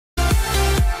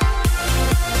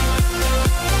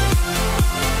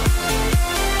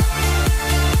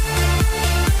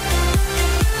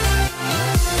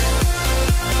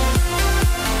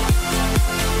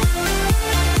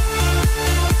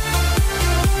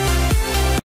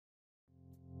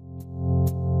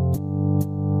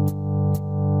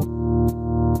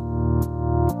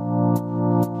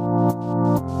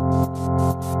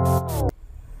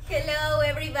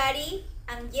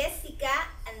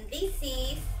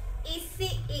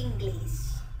Easy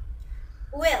English.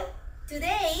 Well,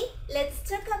 today let's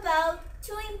talk about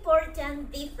two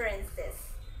important differences.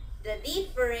 The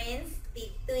difference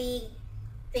between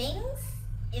thanks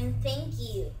and thank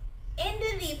you, and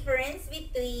the difference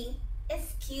between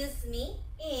excuse me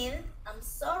and I'm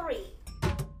sorry.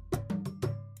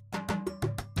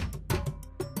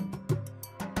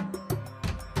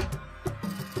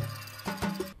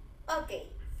 Okay,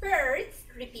 first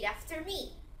repeat after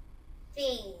me.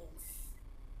 Thanks.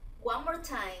 One more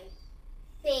time.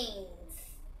 Thanks.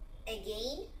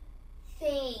 Again.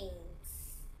 Thanks.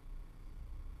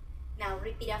 Now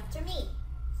repeat after me.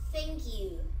 Thank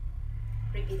you.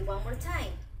 Repeat one more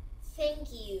time.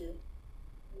 Thank you.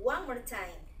 One more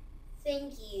time.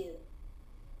 Thank you.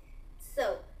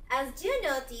 So, as you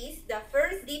notice, the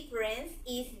first difference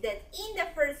is that in the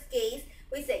first case,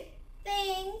 we say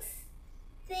thanks,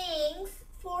 thanks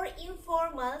for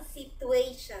informal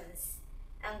situations.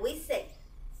 And we say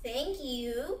thank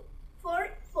you for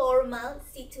formal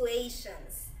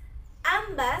situations.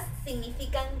 Ambas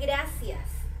significan gracias.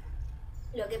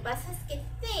 Lo que pasa es que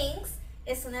thanks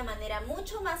es una manera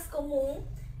mucho más común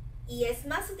y es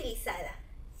más utilizada.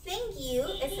 Thank you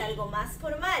es algo más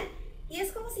formal y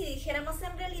es como si dijéramos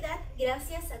en realidad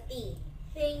gracias a ti.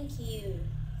 Thank you.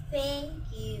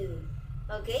 Thank you.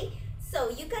 Okay? So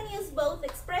you can use both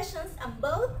expressions and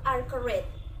both are correct.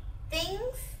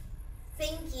 Thanks,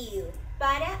 thank you,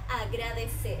 para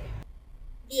agradecer.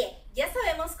 Bien, ya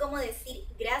sabemos cómo decir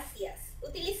gracias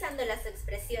utilizando las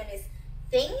expresiones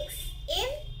thanks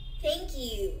and thank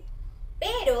you.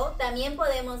 Pero también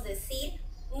podemos decir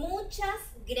muchas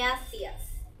gracias.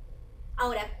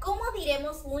 Ahora, ¿cómo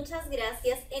diremos muchas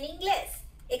gracias en inglés?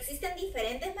 Existen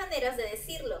diferentes maneras de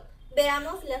decirlo.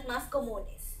 Veamos las más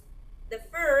comunes. The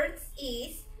first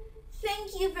is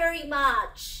thank you very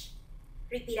much.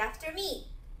 Repeat after me.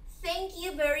 Thank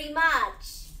you very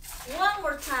much. One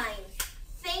more time.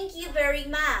 Thank you very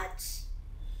much.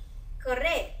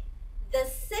 Correct. The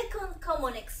second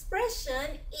common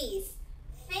expression is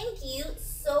thank you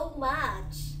so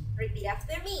much. Repeat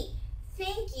after me.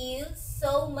 Thank you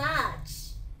so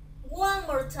much. One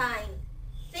more time.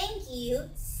 Thank you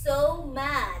so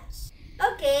much.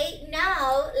 Okay,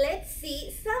 now let's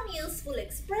see some useful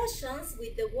expressions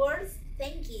with the words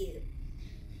thank you.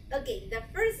 Okay, the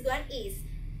first one is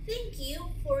thank you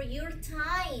for your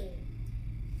time.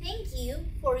 Thank you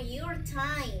for your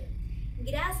time.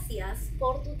 Gracias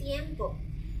por tu tiempo.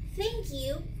 Thank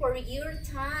you for your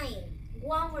time.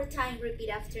 One more time, repeat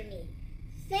after me.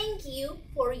 Thank you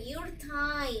for your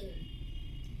time.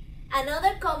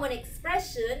 Another common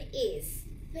expression is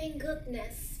thank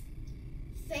goodness.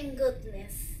 Thank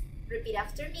goodness. Repeat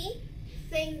after me.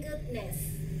 Thank goodness.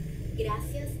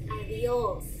 Gracias a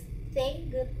Dios.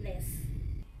 Thank goodness.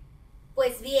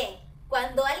 Pues bien,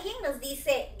 cuando alguien nos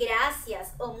dice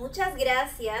gracias o muchas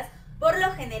gracias, por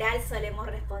lo general solemos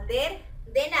responder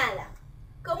de nada.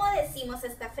 ¿Cómo decimos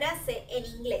esta frase en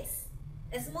inglés?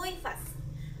 Es muy fácil.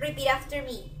 Repeat after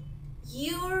me.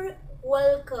 You're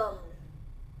welcome.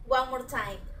 One more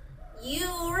time.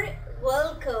 You're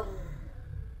welcome.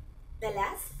 The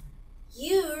last.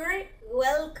 You're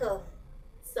welcome.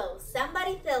 So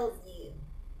somebody tells you,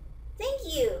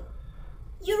 thank you.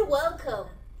 You're welcome.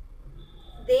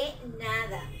 De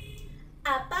nada.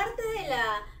 Aparte de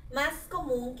la más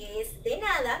común que es de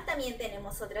nada, también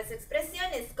tenemos otras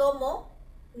expresiones como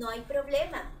no hay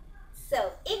problema.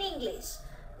 So, in English,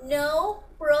 no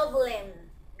problem.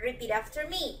 Repeat after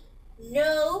me.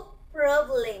 No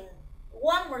problem.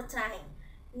 One more time.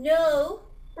 No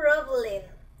problem.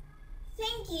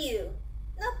 Thank you.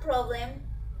 No problem.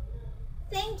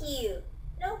 Thank you.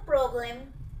 No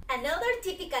problem. Another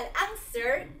typical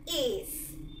answer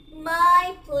is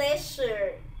my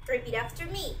pleasure. Repeat after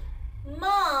me.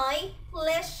 My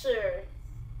pleasure.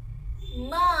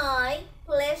 My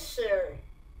pleasure.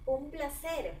 Un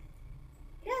placer.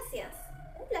 Gracias.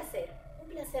 Un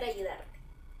placer ayudarte.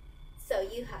 So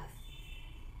you have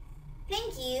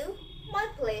thank you, my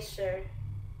pleasure.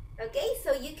 Okay,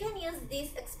 so you can use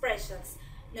these expressions.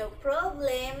 No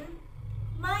problem,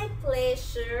 my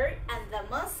pleasure, and the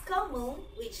most common,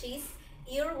 which is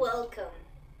you're welcome.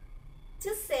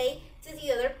 To say to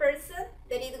the other person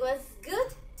that it was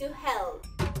good to help.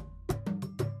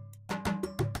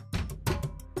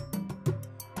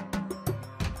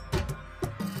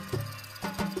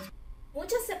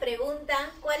 Muchos se preguntan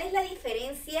cuál es la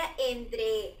diferencia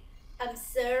entre I'm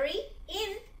sorry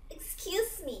and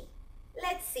excuse me.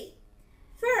 Let's see.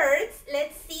 First,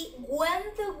 let's see when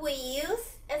do we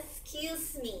use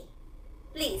excuse me.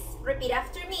 Please repeat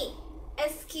after me.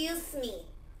 Excuse me.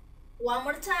 One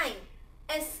more time.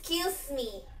 Excuse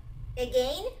me.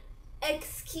 Again,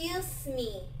 excuse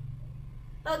me.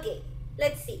 Okay,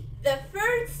 let's see. The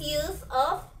first use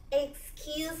of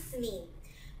excuse me.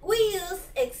 We use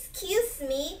excuse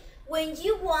me when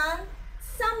you want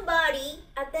somebody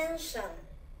attention.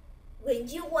 When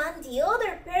you want the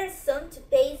other person to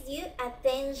pay you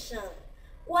attention.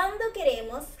 Cuando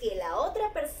queremos que la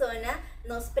otra persona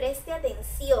nos preste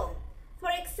atención. For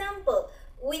example,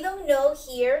 we don't know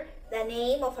here the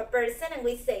name of a person and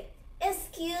we say,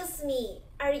 excuse me,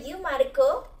 are you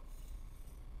Marco?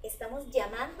 Estamos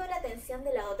llamando la atención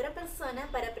de la otra persona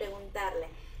para preguntarle,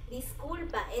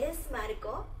 disculpa, ¿eres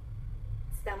Marco?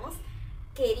 Estamos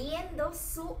queriendo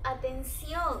su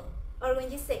atención. Or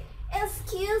when you say,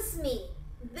 excuse me,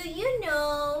 do you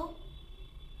know?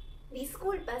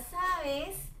 Disculpa,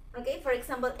 ¿sabes? Okay, for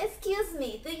example, excuse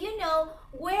me, do you know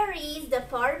where is the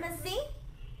pharmacy?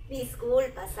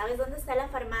 Disculpa, ¿sabes dónde está la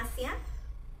farmacia?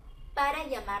 Para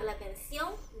llamar la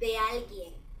atención de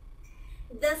alguien.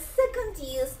 The second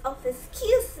use of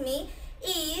excuse me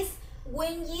is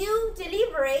when you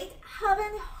deliberate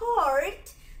haven't heard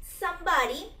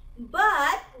somebody,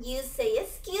 but you say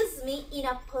excuse me in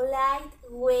a polite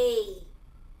way.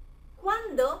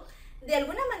 Cuando de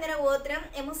alguna manera u otra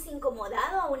hemos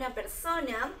incomodado a una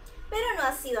persona, pero no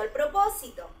ha sido al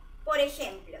propósito. Por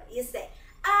ejemplo, you say,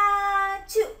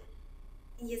 achoo.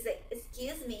 And you say,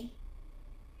 excuse me.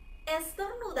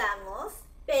 Estornudamos,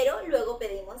 pero luego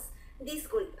pedimos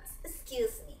disculpas.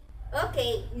 Excuse me.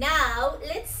 Okay, now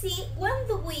let's see when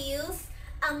do we use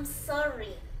I'm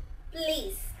sorry.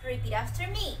 Please repeat after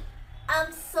me.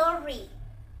 I'm sorry.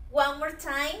 One more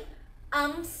time.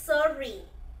 I'm sorry.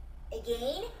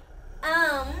 Again.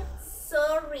 I'm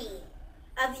sorry.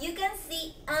 As you can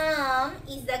see,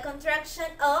 is the contraction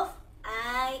of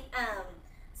I am.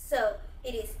 So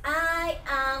it is I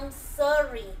am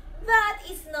sorry. But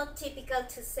it's not typical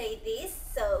to say this,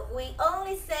 so we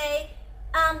only say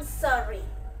I'm sorry.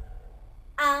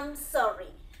 I'm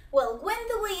sorry. Well, when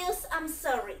do we use I'm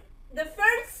sorry? The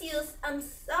first use I'm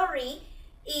sorry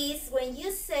is when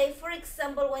you say, for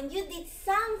example, when you did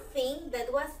something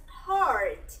that was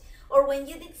hard, or when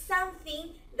you did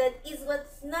something that is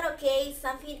what's not okay,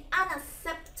 something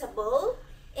unacceptable,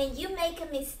 and you make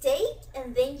a mistake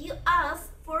and then you ask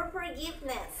for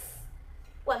forgiveness.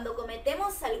 Cuando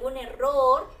cometemos algún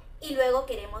error y luego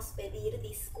queremos pedir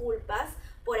disculpas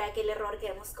por aquel error que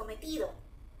hemos cometido.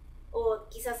 O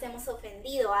quizás hemos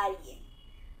ofendido a alguien.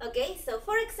 Okay, so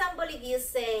for example, if you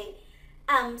say,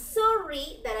 I'm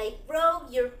sorry that I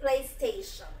broke your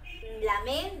PlayStation.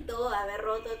 Lamento haber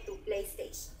roto tu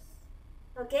PlayStation.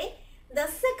 Okay, the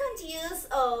second use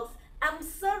of I'm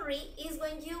sorry is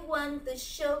when you want to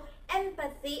show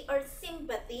empathy or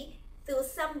sympathy to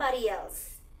somebody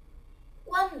else.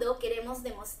 Cuando queremos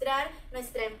demostrar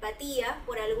nuestra empatía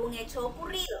por algún hecho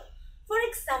ocurrido. For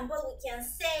example, we can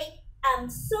say, I'm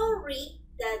sorry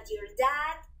that your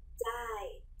dad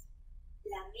died.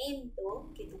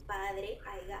 Lamento que tu padre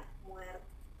haya muerto.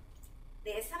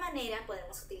 De esa manera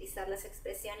podemos utilizar las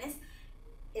expresiones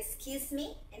excuse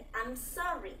me and I'm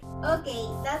sorry. Okay,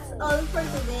 that's all for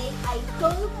today. I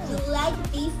hope you like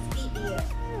this video.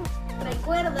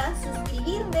 Recuerda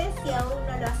suscribirte si aún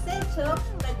no lo has hecho.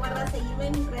 Recuerda seguirme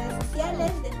en mis redes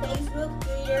sociales de Facebook,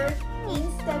 Twitter,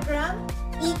 Instagram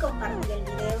y compartir el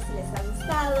video si les ha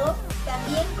gustado.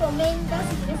 También comenta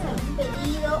si tienes algún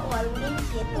pedido o alguna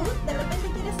inquietud. De repente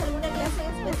tienes alguna clase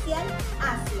especial,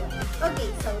 hazlo.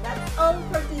 Okay, so that's all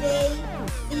for today.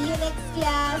 See you next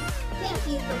class. Thank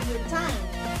you for your time.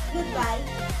 Goodbye.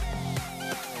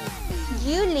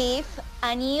 You live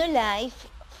a new life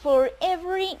for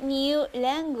every new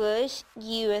language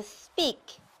you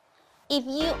speak. If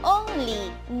you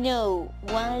only know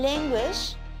one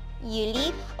language, you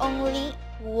live only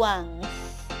once.